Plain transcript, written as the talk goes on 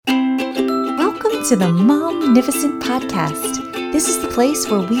Welcome to the Momnificent Podcast. This is the place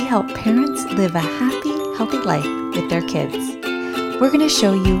where we help parents live a happy, healthy life with their kids. We're going to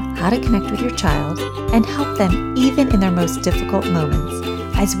show you how to connect with your child and help them even in their most difficult moments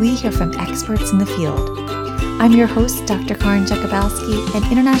as we hear from experts in the field. I'm your host, Dr. Karin Jakubowski, an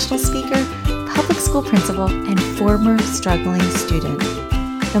international speaker, public school principal, and former struggling student.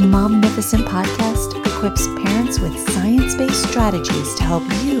 The Momnificent Podcast equips parents with science-based strategies to help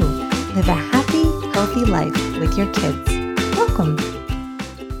you live a happy, healthy life with your kids. Welcome.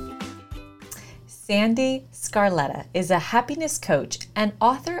 Sandy Scarletta is a happiness coach and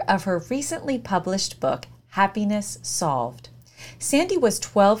author of her recently published book, Happiness Solved. Sandy was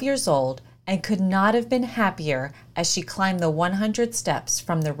 12 years old and could not have been happier as she climbed the 100 steps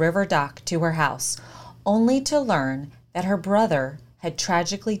from the river dock to her house, only to learn that her brother had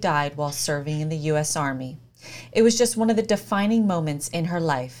tragically died while serving in the U.S. Army. It was just one of the defining moments in her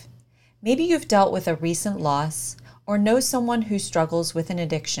life. Maybe you've dealt with a recent loss or know someone who struggles with an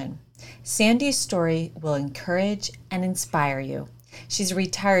addiction. Sandy's story will encourage and inspire you. She's a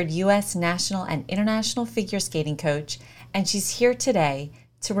retired U.S. national and international figure skating coach, and she's here today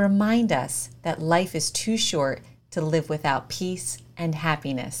to remind us that life is too short to live without peace and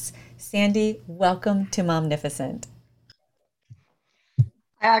happiness. Sandy, welcome to Momnificent.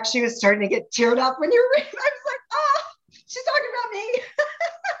 I actually was starting to get teared up when you were reading. I was like, oh, she's talking about me.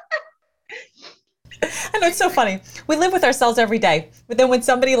 I know, it's so funny. We live with ourselves every day. But then when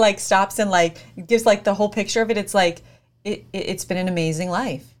somebody stops and gives the whole picture of it, it's it's been an amazing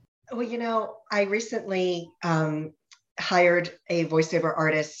life. Well, I recently hired a voiceover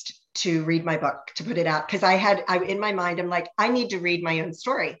artist to read my book, to put it out. Because in my mind, I'm like, I need to read my own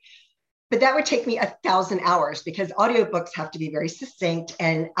story. But that would take me 1,000 hours because audiobooks have to be very succinct.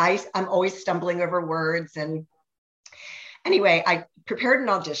 And I'm always stumbling over words. And anyway, I prepared an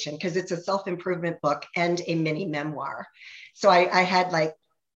audition because it's a self-improvement book and a mini memoir. So I had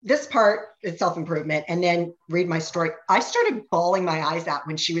this part is self-improvement and then read my story. I started bawling my eyes out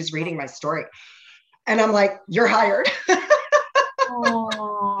when she was reading my story. And I'm like, you're hired. It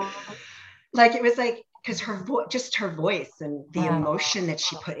was because her voice and the emotion that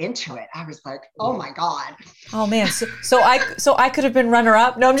she put into it, I was like, oh my God. Oh man. So I could have been runner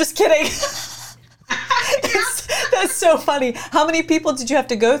up. No, I'm just kidding. That's so funny. How many people did you have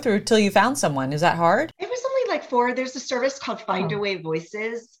to go through till you found someone? Is that hard? It was only 4. There's a service called Findaway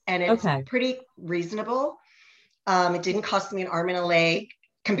Voices, and it's pretty reasonable. It didn't cost me an arm and a leg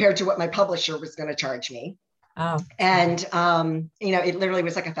compared to what my publisher was going to charge me. Oh. And, it literally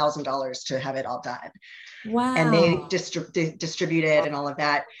was $1,000 to have it all done. Wow. And they distribute it and all of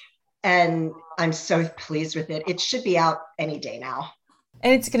that. And I'm so pleased with it. It should be out any day now.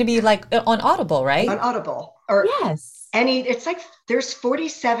 And it's going to be on Audible, right? On Audible. Or yes. It's there's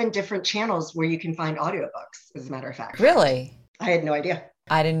 47 different channels where you can find audiobooks, as a matter of fact. Really? I had no idea.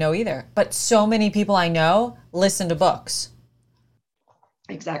 I didn't know either. But so many people I know listen to books.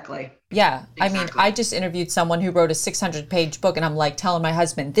 Exactly. Yeah. Exactly. I mean, I just interviewed someone who wrote a 600-page book, and I'm telling my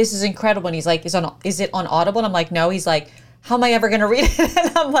husband, this is incredible. And he's like, is it on Audible? And I'm like, no. He's like, how am I ever going to read it?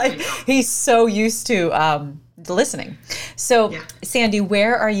 And I'm like, he's so used to listening. So yeah. Sandy,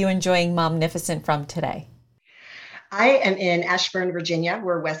 where are you enjoying Momnificent from today? I am in Ashburn, Virginia.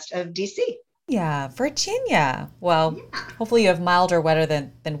 We're west of DC. Yeah, Virginia. Well, hopefully you have milder weather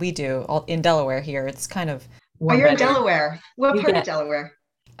than we do in Delaware here. It's kind of warm. Oh, you're in Delaware. What part of Delaware?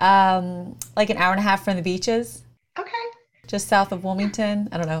 An hour and a half from the beaches. Okay. Just south of Wilmington.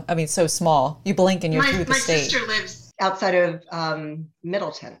 I don't know. I mean, so small. You blink and you're through the state. My sister lives outside of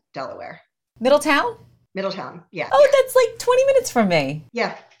Middleton, Delaware. Middletown? Middletown, yeah. Oh, that's 20 minutes from me.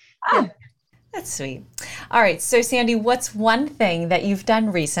 Yeah. Oh, yeah. That's sweet. All right. So, Sandy, what's one thing that you've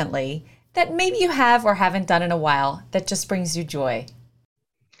done recently that maybe you have or haven't done in a while that just brings you joy?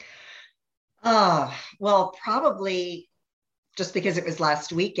 Well, probably just because it was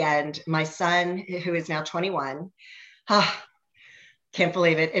last weekend, my son, who is now 21, can't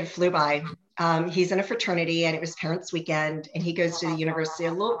believe it. It flew by. He's in a fraternity and it was Parents' Weekend and he goes to the University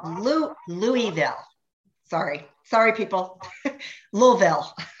of Louisville. Sorry, people.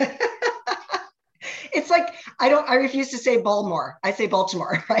 Louisville. It's I refuse to say Baltimore. I say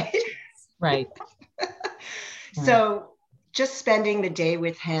Baltimore, right? Right. So just spending the day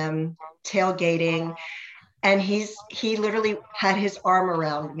with him, tailgating, and he literally had his arm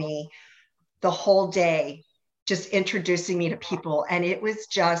around me the whole day, just introducing me to people. And it was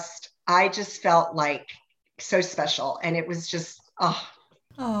I just felt so special. And it was just,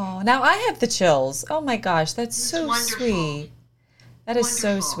 Oh, now I have the chills. Oh my gosh, that's so wonderful. Sweet. That is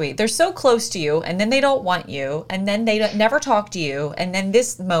so Wonderful. sweet. They're so close to you, and then they don't want you, and then they don't, never talk to you, and then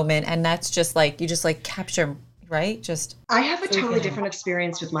this moment, and that's just like you just like capture 'em, right? Just I have a so totally good. different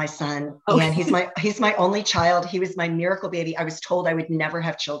experience with my son, Oh, and he's my only child. He was my miracle baby. I was told I would never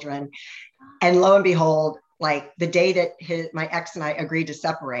have children, and lo and behold, like the day that my ex and I agreed to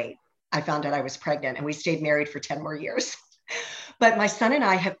separate, I found out I was pregnant, and we stayed married for 10 more years. But my son and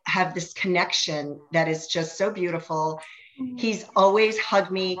I have this connection that is just so beautiful. He's always hugged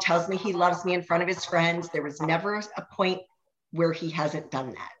me, tells me he loves me in front of his friends. There was never a point where he hasn't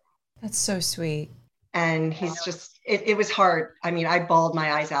done that. that's so sweet, And he's just, it was hard. I mean, I bawled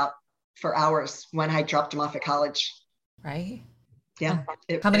my eyes out for hours when I dropped him off at college. right? Yeah,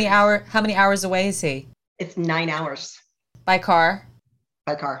 How many hours away is he? it's 9 hours By car?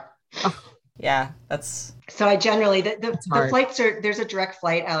 by car. Oh, yeah, that's So I generally, the hard. flights are, there's a direct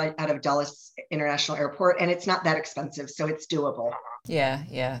flight out of Dulles International Airport, and it's not that expensive. So it's doable. Yeah,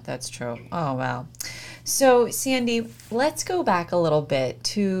 yeah, that's true. Oh, wow. So, Sandy, let's go back a little bit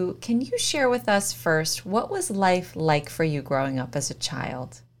to can you share with us first what was life like for you growing up as a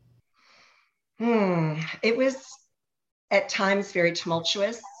child? It was at times very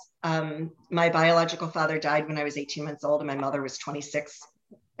tumultuous. My biological father died when I was 18 months old, and my mother was 26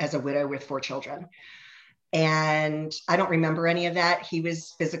 as a widow with four children. And I don't remember any of that. He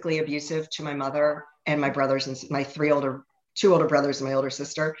was physically abusive to my mother and my brothers and my two older brothers and my older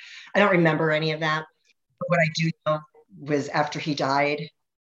sister. I don't remember any of that. But what I do know was after he died,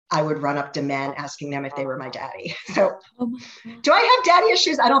 I would run up to men asking them if they were my daddy. So Oh my God. do I have daddy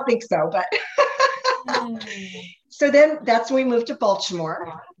issues? I don't think so, but so then that's when we moved to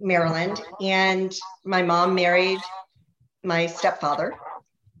Baltimore, Maryland, and my mom married my stepfather.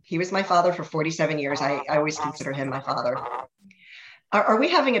 He was my father for 47 years. I always consider him my father. Are we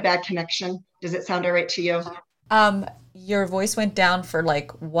having a bad connection? Does it sound all right to you? Your voice went down for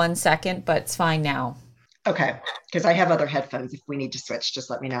like 1 second, but it's fine now. Okay, because I have other headphones. If we need to switch, just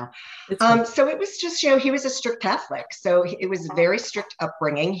let me know. It's fine. So it was just, he was a strict Catholic. So it was a very strict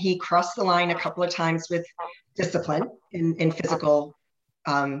upbringing. He crossed the line a couple of times with discipline in physical,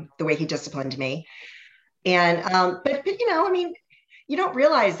 the way he disciplined me. And, but, I mean, you don't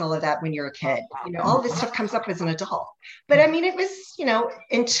realize all of that when you're a kid. All of this stuff comes up as an adult. But I mean, it was,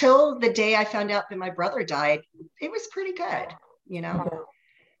 until the day I found out that my brother died, it was pretty good. You know,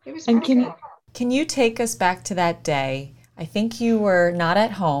 it was And pretty good. can you take us back to that day? I think you were not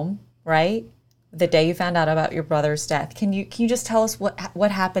at home, right? The day you found out about your brother's death. Can you just tell us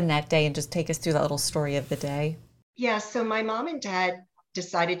what happened that day and just take us through that little story of the day? Yeah. So my mom and dad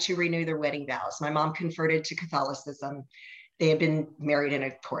decided to renew their wedding vows. My mom converted to Catholicism. They had been married in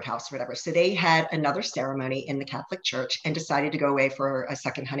a courthouse or whatever. So they had another ceremony in the Catholic Church and decided to go away for a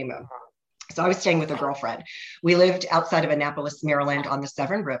second honeymoon. So I was staying with a girlfriend. We lived outside of Annapolis, Maryland on the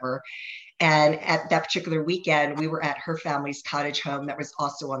Severn River. And at that particular weekend, we were at her family's cottage home that was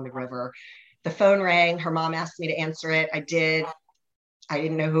also on the river. The phone rang. Her mom asked me to answer it. I did. I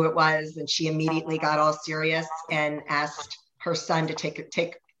didn't know who it was. And she immediately got all serious and asked her son to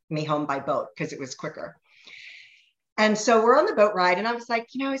take me home by boat because it was quicker. And so we're on the boat ride, and I was like,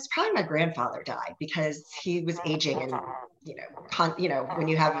 it's probably my grandfather died because he was aging, and when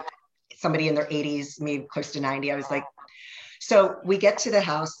you have somebody in their 80s, maybe close to 90, I was like, so we get to the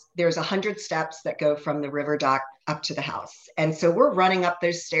house. There's 100 steps that go from the river dock up to the house, and so we're running up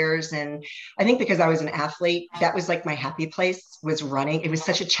those stairs. And I think because I was an athlete, that was like my happy place was running. It was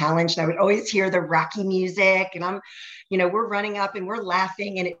such a challenge, and I would always hear the Rocky music, and we're running up and we're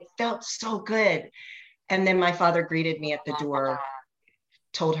laughing, and it felt so good. And then my father greeted me at the door,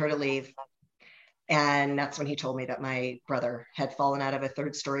 told her to leave. And that's when he told me that my brother had fallen out of a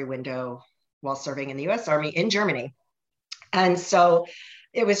third-story window while serving in the US Army in Germany. And so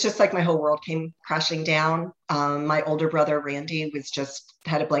it was just like my whole world came crashing down. My older brother, Randy,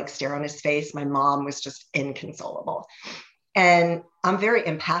 had a blank stare on his face. My mom was just inconsolable. And I'm very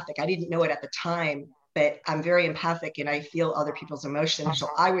empathic. I didn't know it at the time, but I'm very empathic and I feel other people's emotions. So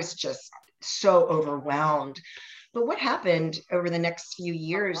I was just so overwhelmed. But what happened over the next few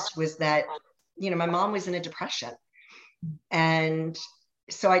years was that, my mom was in a depression. And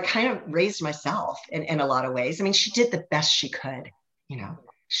so I kind of raised myself in a lot of ways. I mean, she did the best she could,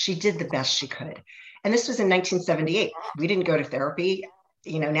 she did the best she could. And this was in 1978. We didn't go to therapy.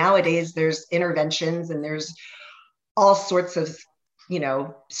 Nowadays there's interventions and there's all sorts of,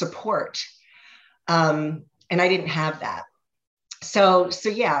 support. And I didn't have that. So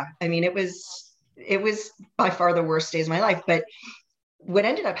yeah, I mean, it was by far the worst days of my life. But what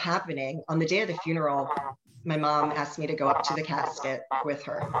ended up happening on the day of the funeral, my mom asked me to go up to the casket with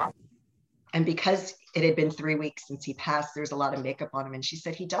her. And because it had been 3 weeks since he passed, there's a lot of makeup on him. And she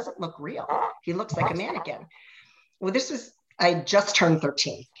said, he doesn't look real. He looks like a mannequin. Well, I just turned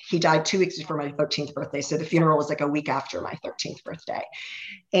 13. He died 2 weeks before my 13th birthday. So the funeral was like a week after my 13th birthday.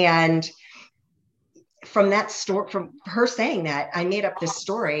 And from that story, from her saying that, I made up this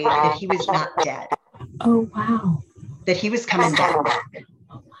story that he was not dead. Oh, wow. That he was coming back.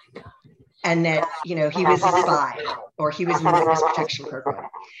 Oh my God. And that, he was a spy, or he was in the witness protection program.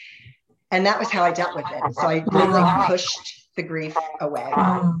 And that was how I dealt with it. So I really pushed the grief away.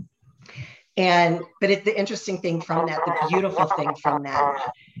 Wow. But the interesting thing from that, the beautiful thing from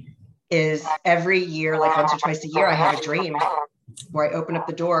that is every year, like once or twice a year, I have a dream where I open up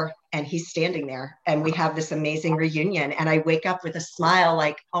the door and he's standing there and we have this amazing reunion. And I wake up with a smile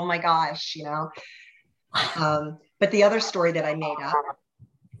like, oh my gosh, But the other story that I made up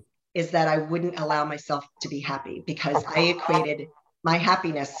is that I wouldn't allow myself to be happy because I equated my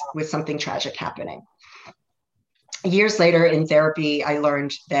happiness with something tragic happening. Years later in therapy, I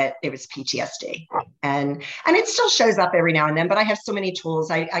learned that it was PTSD, and it still shows up every now and then, but I have so many tools.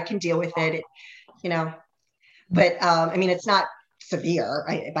 I can deal with it, but it's not severe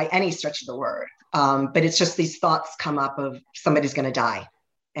by any stretch of the word. But it's just these thoughts come up of somebody's going to die.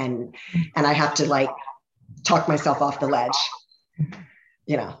 And I have to talk myself off the ledge,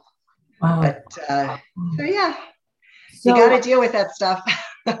 Wow. But so yeah, you got to deal with that stuff.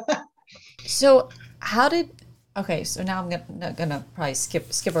 So so now I'm gonna probably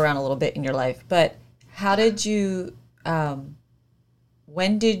skip around a little bit in your life, but how did you,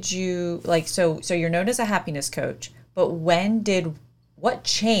 when did you, so you're known as a happiness coach, but what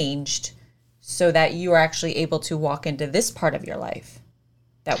changed so that you were actually able to walk into this part of your life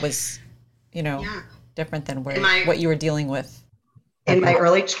that was, different than what you were dealing with? In my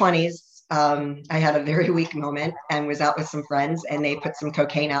early 20s, I had a very weak moment and was out with some friends, and they put some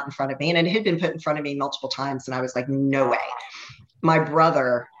cocaine out in front of me, and it had been put in front of me multiple times. And I was like, no way. My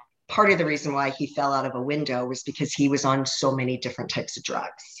brother, part of the reason why he fell out of a window was because he was on so many different types of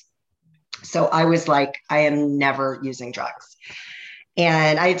drugs. So I was like, I am never using drugs.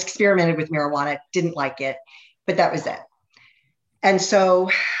 And I had experimented with marijuana, didn't like it, but that was it. And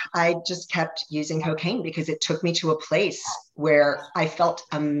so I just kept using cocaine because it took me to a place where I felt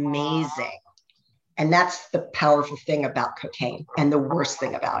amazing. And that's the powerful thing about cocaine and the worst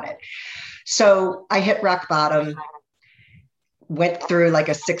thing about it. So I hit rock bottom, went through like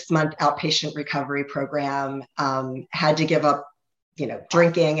a 6-month outpatient recovery program, had to give up,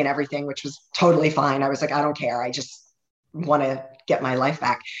 drinking and everything, which was totally fine. I was like, I don't care. I just want to get my life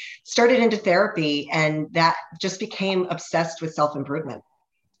back. Started into therapy, and that just became obsessed with self-improvement.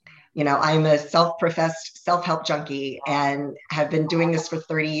 I'm a self-professed self-help junkie and have been doing this for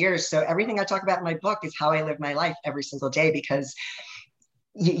 30 years. So everything I talk about in my book is how I live my life every single day, because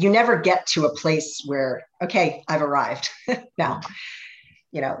you never get to a place where, okay, I've arrived. No,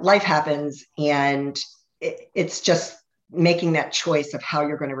 life happens, and it's just making that choice of how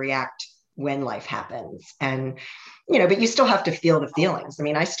you're going to react when life happens. And but you still have to feel the feelings.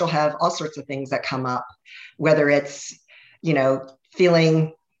 I still have all sorts of things that come up, whether it's,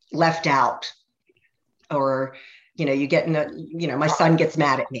 feeling left out, or, you get in my son gets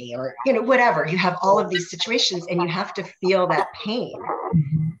mad at me, or, whatever. You have all of these situations, and you have to feel that pain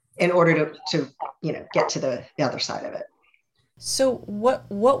in order to get to the other side of it. So what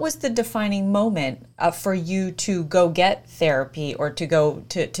was the defining moment for you to go get therapy, or to go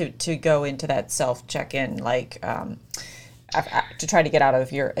to go into that self check-in, to try to get out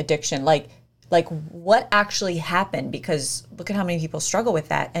of your addiction? Like what actually happened? Because look at how many people struggle with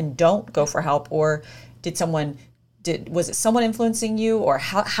that and don't go for help. Or was it someone influencing you, or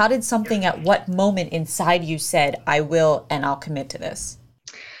how did something at what moment inside you said, I will, and I'll commit to this?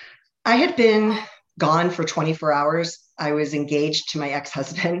 I had been gone for 24 hours. I was engaged to my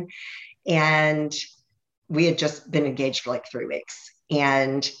ex-husband, and we had just been engaged for like 3 weeks,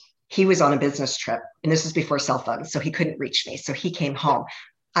 and he was on a business trip, and this was before cell phones, so he couldn't reach me. So he came home.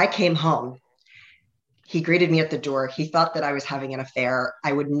 I came home. He greeted me at the door. He thought that I was having an affair.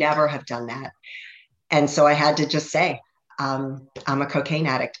 I would never have done that. And so I had to just say, I'm a cocaine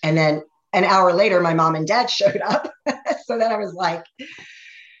addict. And then an hour later, my mom and dad showed up. So then I was like,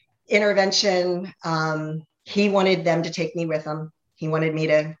 intervention. He wanted them to take me with him. He wanted me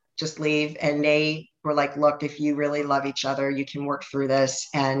to just leave. And they were like, look, if you really love each other, you can work through this.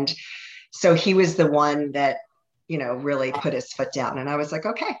 And so he was the one that, really put his foot down. And I was like,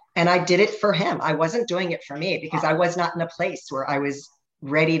 okay. And I did it for him. I wasn't doing it for me, because I was not in a place where I was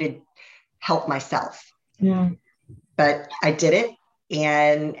ready to help myself. Yeah. But I did it.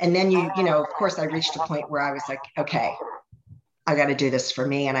 And then of course I reached a point where I was like, okay, I got to do this for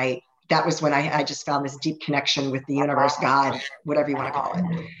me. And I that was when I just found this deep connection with the universe, God, whatever you want to call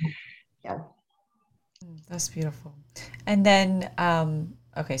it. Yeah. That's beautiful. And then,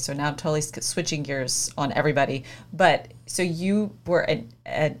 okay, so now I'm totally switching gears on everybody. But so you were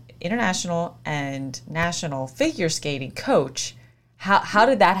an international and national figure skating coach. How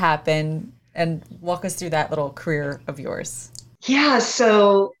did that happen? And walk us through that little career of yours. Yeah,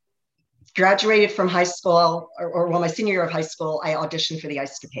 so graduated from high school, or my senior year of high school, I auditioned for the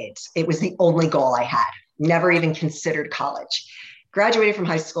Ice Capades. It was the only goal I had, never even considered college. Graduated from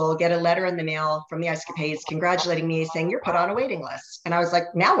high school, get a letter in the mail from the Ice Capades congratulating me, saying you're put on a waiting list. And I was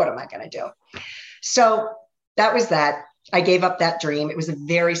like, now what am I going to do? So that was that. I gave up that dream. It was a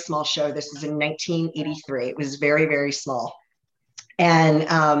very small show. This was in 1983. It was very, very small.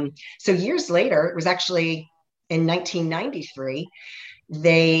 And so years later, it was actually in 1993,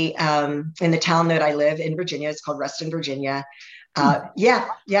 they, in the town that I live in Virginia, it's called Reston, Virginia. Yeah,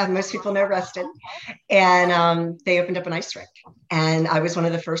 most people know Reston. And they opened up an ice rink. And I was one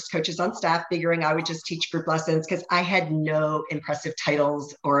of the first coaches on staff, figuring I would just teach group lessons because I had no impressive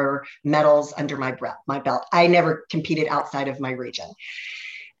titles or medals under my belt. I never competed outside of my region.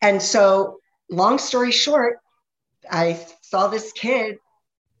 And so, long story short, I saw this kid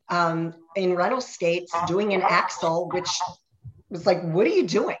in rental skates doing an axel, which was like, what are you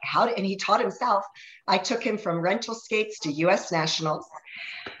doing? And he taught himself. I took him from rental skates to US Nationals.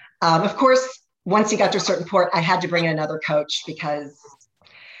 Of course, once he got to a certain point, I had to bring in another coach because,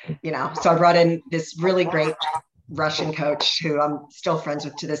 so I brought in this really great Russian coach who I'm still friends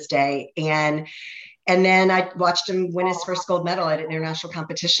with to this day. And then I watched him win his first gold medal at an international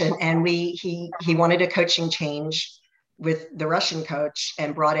competition. And he wanted a coaching change with the Russian coach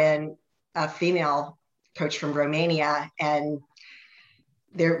and brought in a female coach from Romania. And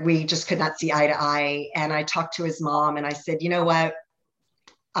we just could not see eye to eye. And I talked to his mom and I said, you know what?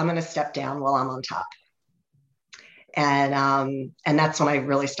 I'm going to step down while I'm on top. And that's when I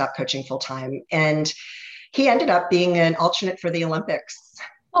really stopped coaching full time. And he ended up being an alternate for the Olympics.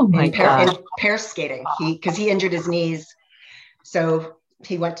 Oh my God. In pair skating, because he injured his knees. So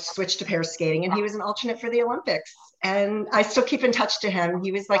he switched to pair skating and he was an alternate for the Olympics. And I still keep in touch to him.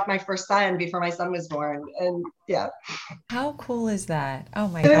 He was like my first son before my son was born. And yeah. How cool is that? Oh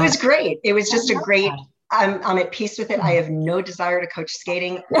my God. God. It was great. It was just I'm at peace with it. I have no desire to coach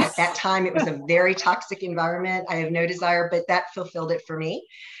skating. At that time, it was a very toxic environment. I have no desire, but that fulfilled it for me.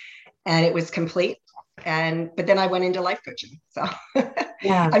 And it was complete. But then I went into life coaching. So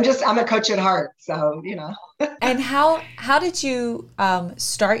yeah, I'm a coach at heart. So, And how did you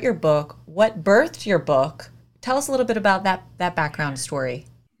start your book? What birthed your book? Tell us a little bit about that background story.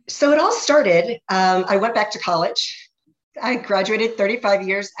 So it all started, I went back to college. I graduated 35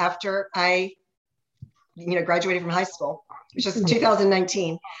 years after I, graduated from high school, which was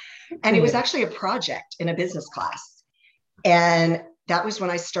 2019. And it was actually a project in a business class. And that was when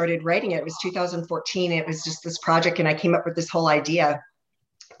I started writing it. It was 2014. It was just this project and I came up with this whole idea.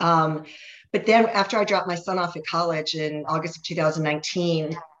 But then after I dropped my son off at college in August of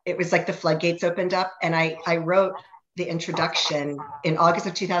 2019, it was like the floodgates opened up and I wrote the introduction in August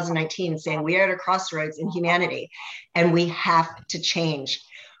of 2019 saying we are at a crossroads in humanity and we have to change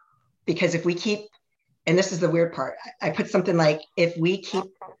because if we keep, and this is the weird part, I put something like, if we keep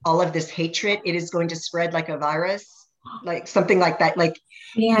all of this hatred, it is going to spread like a virus, like something like that. Like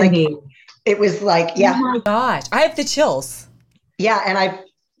it was like, yeah. Oh my gosh, I have the chills. Yeah. And I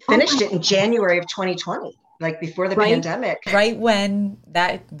finished it in January of 2020. Like before the pandemic. Right when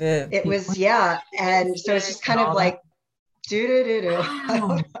it was, yeah. And so it's just kind of like,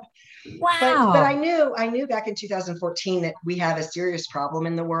 Wow. But I knew back in 2014 that we have a serious problem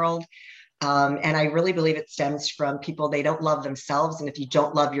in the world. And I really believe it stems from people, they don't love themselves. And if you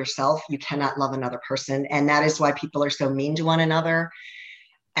don't love yourself, you cannot love another person. And that is why people are so mean to one another.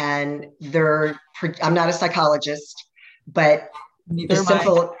 And I'm not a psychologist, but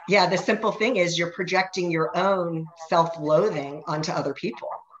the simple thing is you're projecting your own self-loathing onto other people.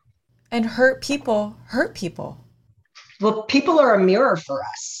 And hurt people hurt people. Well, people are a mirror for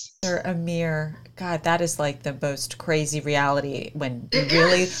us. They're a mirror. God, that is like the most crazy reality. When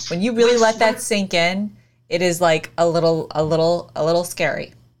you really let that sink in, it is like a little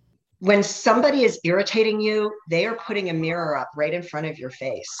scary. When somebody is irritating you, they are putting a mirror up right in front of your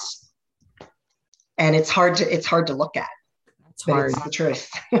face. And it's hard to look at. But it's the truth.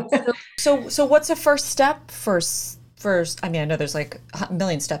 So what's a first step? First, I mean, I know there's like a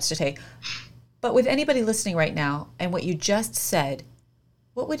million steps to take, but with anybody listening right now and what you just said,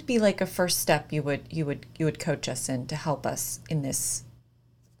 what would be like a first step you would coach us in to help us in this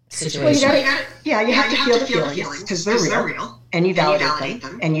situation? Well, you have to feel the feelings because they're real. and you validate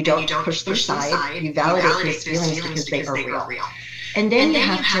them, and you don't push them aside. You validate those feelings because they are real. And then you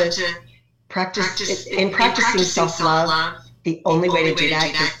have to practice. In practicing self-love, the only way to do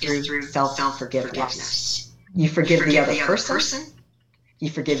that is through self-forgiveness. You forgive the other person. You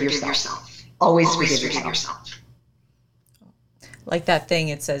forgive yourself. Always forgive yourself. Like that thing,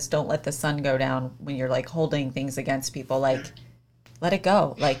 it says, don't let the sun go down when you're like holding things against people. Like, let it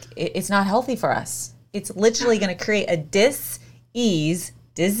go. Like, it's not healthy for us. It's literally going to create a disease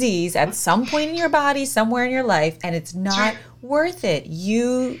at some point in your body, somewhere in your life, and it's not worth it.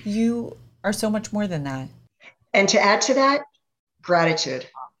 You are so much more than that. And to add to that, gratitude.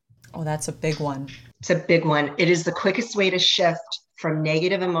 Oh, that's a big one. It's a big one. It is the quickest way to shift from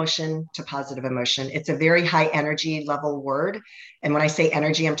negative emotion to positive emotion. It's a very high energy level word. And when I say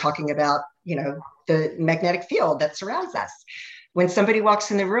energy, I'm talking about, the magnetic field that surrounds us. When somebody walks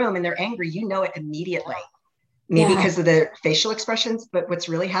in the room and they're angry, you know it immediately. Maybe because of the facial expressions, but what's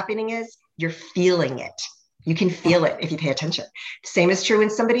really happening is you're feeling it. You can feel it if you pay attention. Same is true when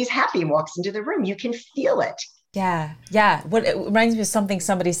somebody's happy and walks into the room. You can feel it. Yeah. What it reminds me of something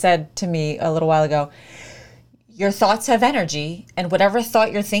somebody said to me a little while ago. Your thoughts have energy, and whatever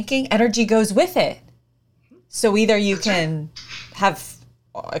thought you're thinking, energy goes with it. So either you can have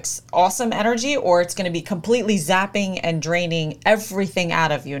awesome energy, or it's going to be completely zapping and draining everything out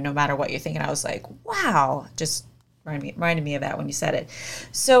of you, no matter what you're thinking. I was like, wow, just reminded me of that when you said it.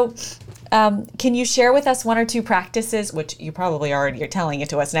 So can you share with us one or two practices, which you probably already are telling it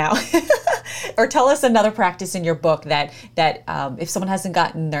to us now, or tell us another practice in your book that if someone hasn't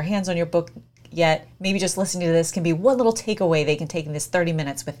gotten their hands on your book yet, maybe just listening to this can be one little takeaway they can take in this 30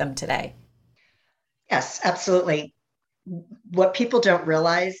 minutes with them today. Yes, absolutely. What people don't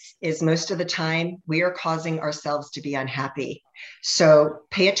realize is most of the time we are causing ourselves to be unhappy. So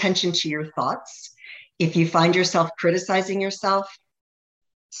pay attention to your thoughts. If you find yourself criticizing yourself,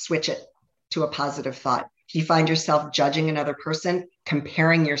 switch it to a positive thought. If you find yourself judging another person,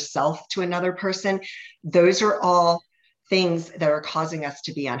 comparing yourself to another person, those are all things that are causing us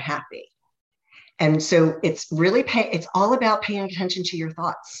to be unhappy. And so it's really, it's all about paying attention to your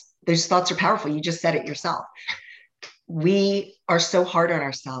thoughts. Those thoughts are powerful. You just said it yourself. We are so hard on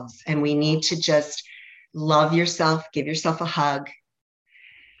ourselves, and we need to just love yourself, give yourself a hug,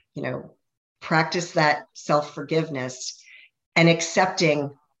 practice that self-forgiveness, and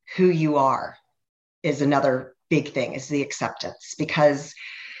accepting who you are is another big thing, is the acceptance. Because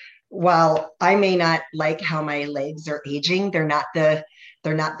while I may not like how my legs are aging, they're not the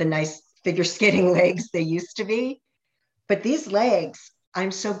nice figure skating legs they used to be. But these legs,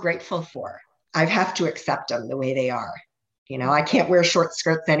 I'm so grateful for. I have to accept them the way they are. I can't wear short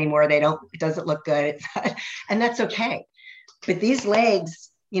skirts anymore. It doesn't look good. And that's okay. But these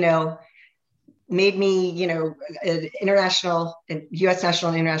legs, made me, an international, U.S.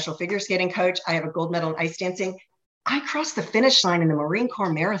 national and international figure skating coach. I have a gold medal in ice dancing. I crossed the finish line in the Marine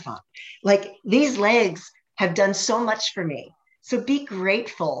Corps Marathon. Like, these legs have done so much for me. So be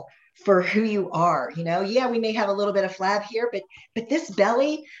grateful for who you are. Yeah, we may have a little bit of flab here, but this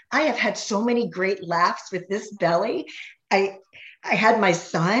belly, I have had so many great laughs with this belly. I had my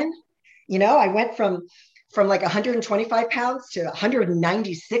son, I went from like 125 pounds to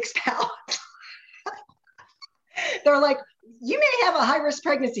 196 pounds. They're like, you may have a high risk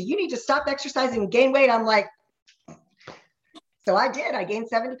pregnancy. You need to stop exercising and gain weight. I'm like, so I did. I gained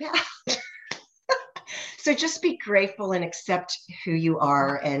 70 pounds. So just be grateful and accept who you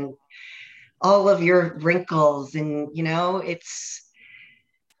are and all of your wrinkles. And, it's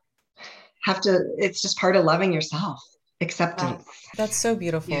just part of loving yourself. Acceptance. That's so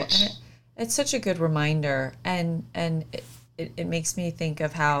beautiful. Yes. And it's such a good reminder. And it makes me think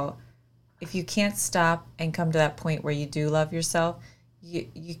of how if you can't stop and come to that point where you do love yourself,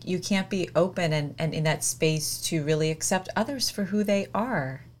 you can't be open and in that space to really accept others for who they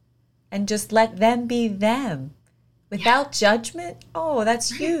are and just let them be them without judgment. Oh,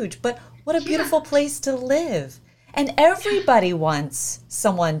 that's huge. But what a beautiful place to live. And everybody wants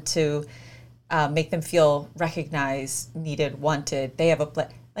someone to make them feel recognized, needed, wanted. They have a place.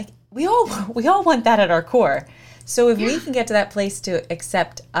 Like, we all want that at our core. So if we can get to that place to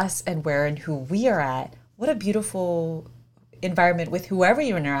accept us and where and who we are at, what a beautiful environment with whoever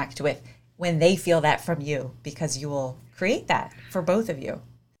you interact with when they feel that from you, because you will create that for both of you.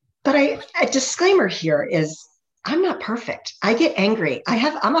 But a disclaimer here is I'm not perfect. I get angry.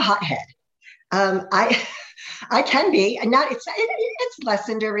 I'm a hothead. I can be, and it's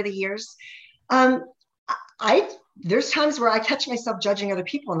lessened over the years. There's times where I catch myself judging other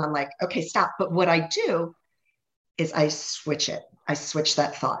people and I'm like, okay, stop. But what I do is I switch it. I switch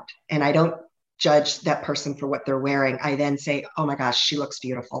that thought, and I don't judge that person for what they're wearing. I then say, oh my gosh, she looks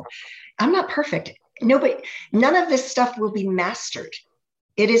beautiful. I'm not perfect. None of this stuff will be mastered.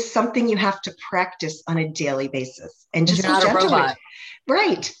 It is something you have to practice on a daily basis and just you're not a robot.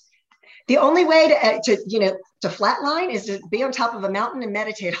 Right. The only way to flatline is to be on top of a mountain and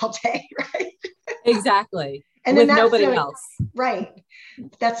meditate all day, right? Exactly. And with then nobody else. Right.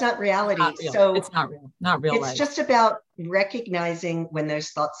 That's not reality. It's not real. Not real life. It's just about recognizing when those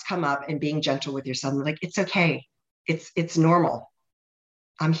thoughts come up and being gentle with yourself. Like, it's okay. It's normal.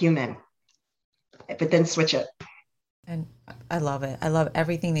 I'm human. But then switch it. And I love it. I love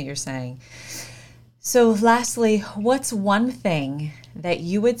everything that you're saying. So lastly, what's one thing that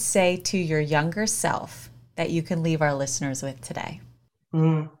you would say to your younger self that you can leave our listeners with today?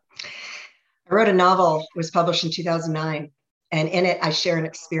 I wrote a novel, it was published in 2009. And in it, I share an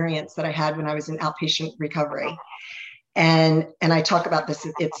experience that I had when I was in outpatient recovery. And I talk about this.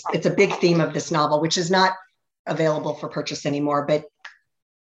 It's a big theme of this novel, which is not available for purchase anymore. But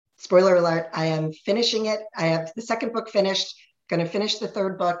spoiler alert, I am finishing it. I have the second book finished, going to finish the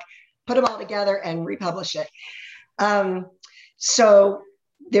third book, put them all together and republish it. So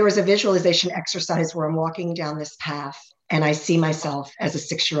there was a visualization exercise where I'm walking down this path and I see myself as a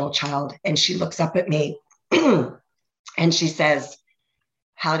 6-year-old child. And she looks up at me and she says,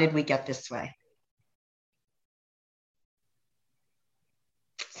 how did we get this way?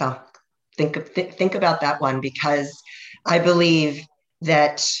 So think about that one, because I believe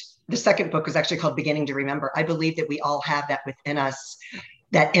that the second book was actually called Beginning to Remember. I believe that we all have that within us,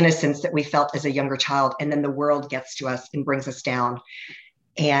 that innocence that we felt as a younger child, and then the world gets to us and brings us down.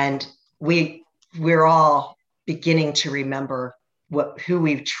 And we're all beginning to remember who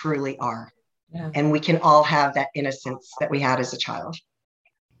we truly are. Yeah. And we can all have that innocence that we had as a child.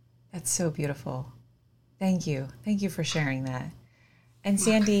 That's so beautiful. Thank you. Thank you for sharing that. And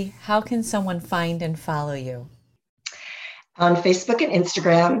Sandy, how can someone find and follow you? On Facebook and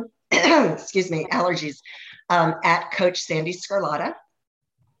Instagram, excuse me, allergies, at Coach Sandy Scarlatta.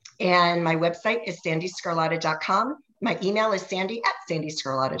 And my website is sandyscarlatta.com. My email is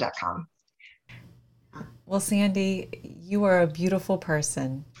sandy@sandyscarlatta.com. Well, Sandy, you are a beautiful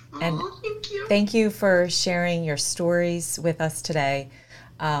person. And thank you. Thank you for sharing your stories with us today.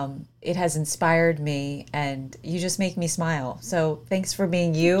 It has inspired me, and you just make me smile. So thanks for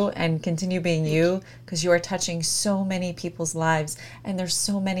being you, and continue being you, because you are touching so many people's lives. And there's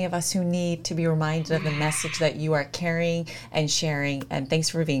so many of us who need to be reminded of the message that you are carrying and sharing. And thanks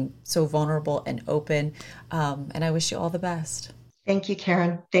for being so vulnerable and open. And I wish you all the best. Thank you,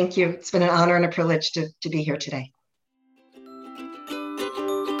 Karen. Thank you. It's been an honor and a privilege to be here today.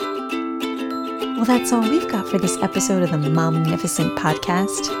 Well, that's all we've got for this episode of the Momnificent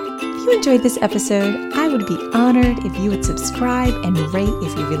Podcast. If you enjoyed this episode, I would be honored if you would subscribe and rate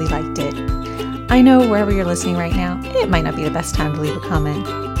if you really liked it. I know wherever you're listening right now, it might not be the best time to leave a comment,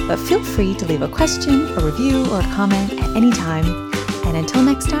 but feel free to leave a question, a review, or a comment at any time. And until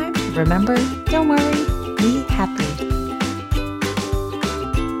next time, remember, don't worry, be happy.